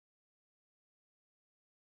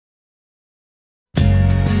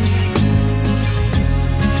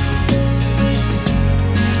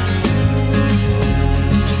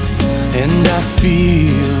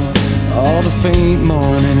faint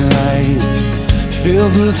morning light,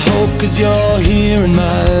 filled with hope 'cause you're here in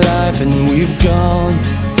my life. And we've gone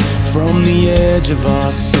from the edge of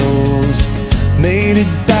our souls, made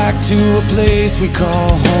it back to a place we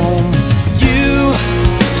call home. You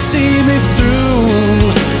see me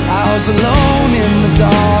through. I was alone in the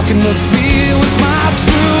dark and the fear was my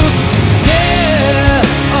truth. Yeah,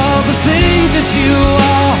 all the things that you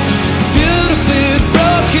are, beautifully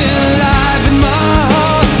broken, alive in my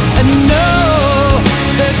heart. And know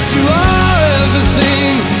that you are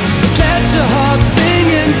everything. Let your heart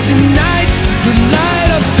singing tonight could light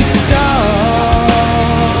up the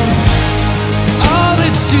stars. All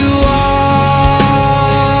that you are.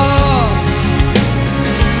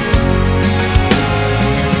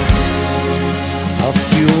 I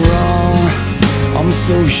feel wrong, I'm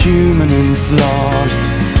so human and flawed.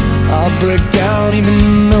 I break down even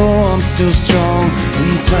though I'm still strong. In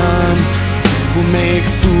time we'll make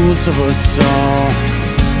fools of us all,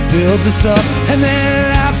 build us up and then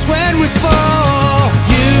laughs when we fall.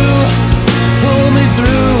 You pull me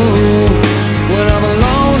through when I'm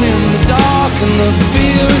alone in the dark and the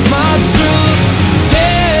fear is my truth.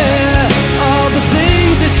 Yeah, all the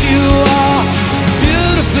things that you are,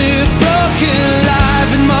 beautifully broken,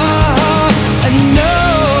 alive in my heart. And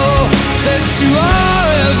know that you are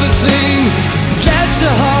everything. Let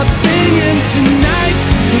your heart singing tonight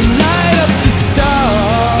and light up the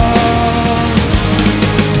stars.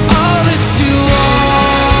 All that you are.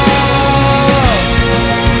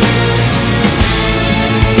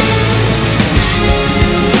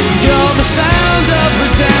 You're the sound of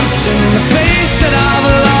redemption, the faith that I've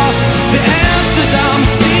lost, the answers I'm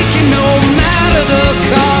seeking no matter the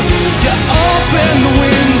cost. You open the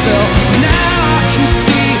window, now I can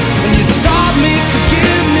see, and you taught me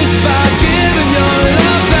forgiveness by giving your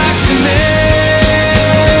love back to me.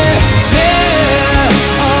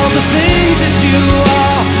 Yeah, all the things that you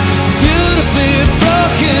are, beautifully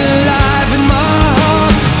broken, alive in my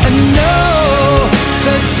heart. And know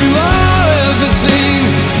that you are everything.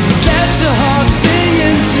 Let your heart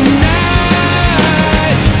singing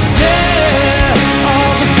tonight. Yeah,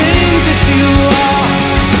 all the things that you are,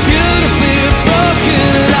 beautifully broken,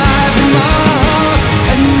 alive in my heart.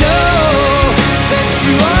 And know that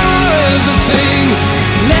you are everything.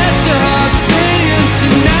 Let your heart singing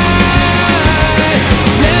tonight.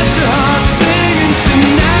 Let your heart singing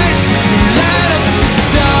tonight. Light up the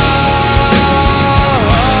stars.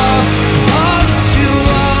 All that you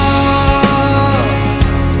are.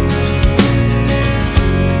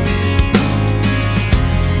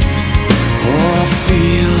 Oh, I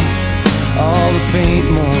feel all the faint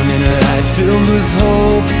morning light, filled with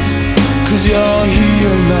hope 'cause you're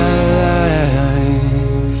here in my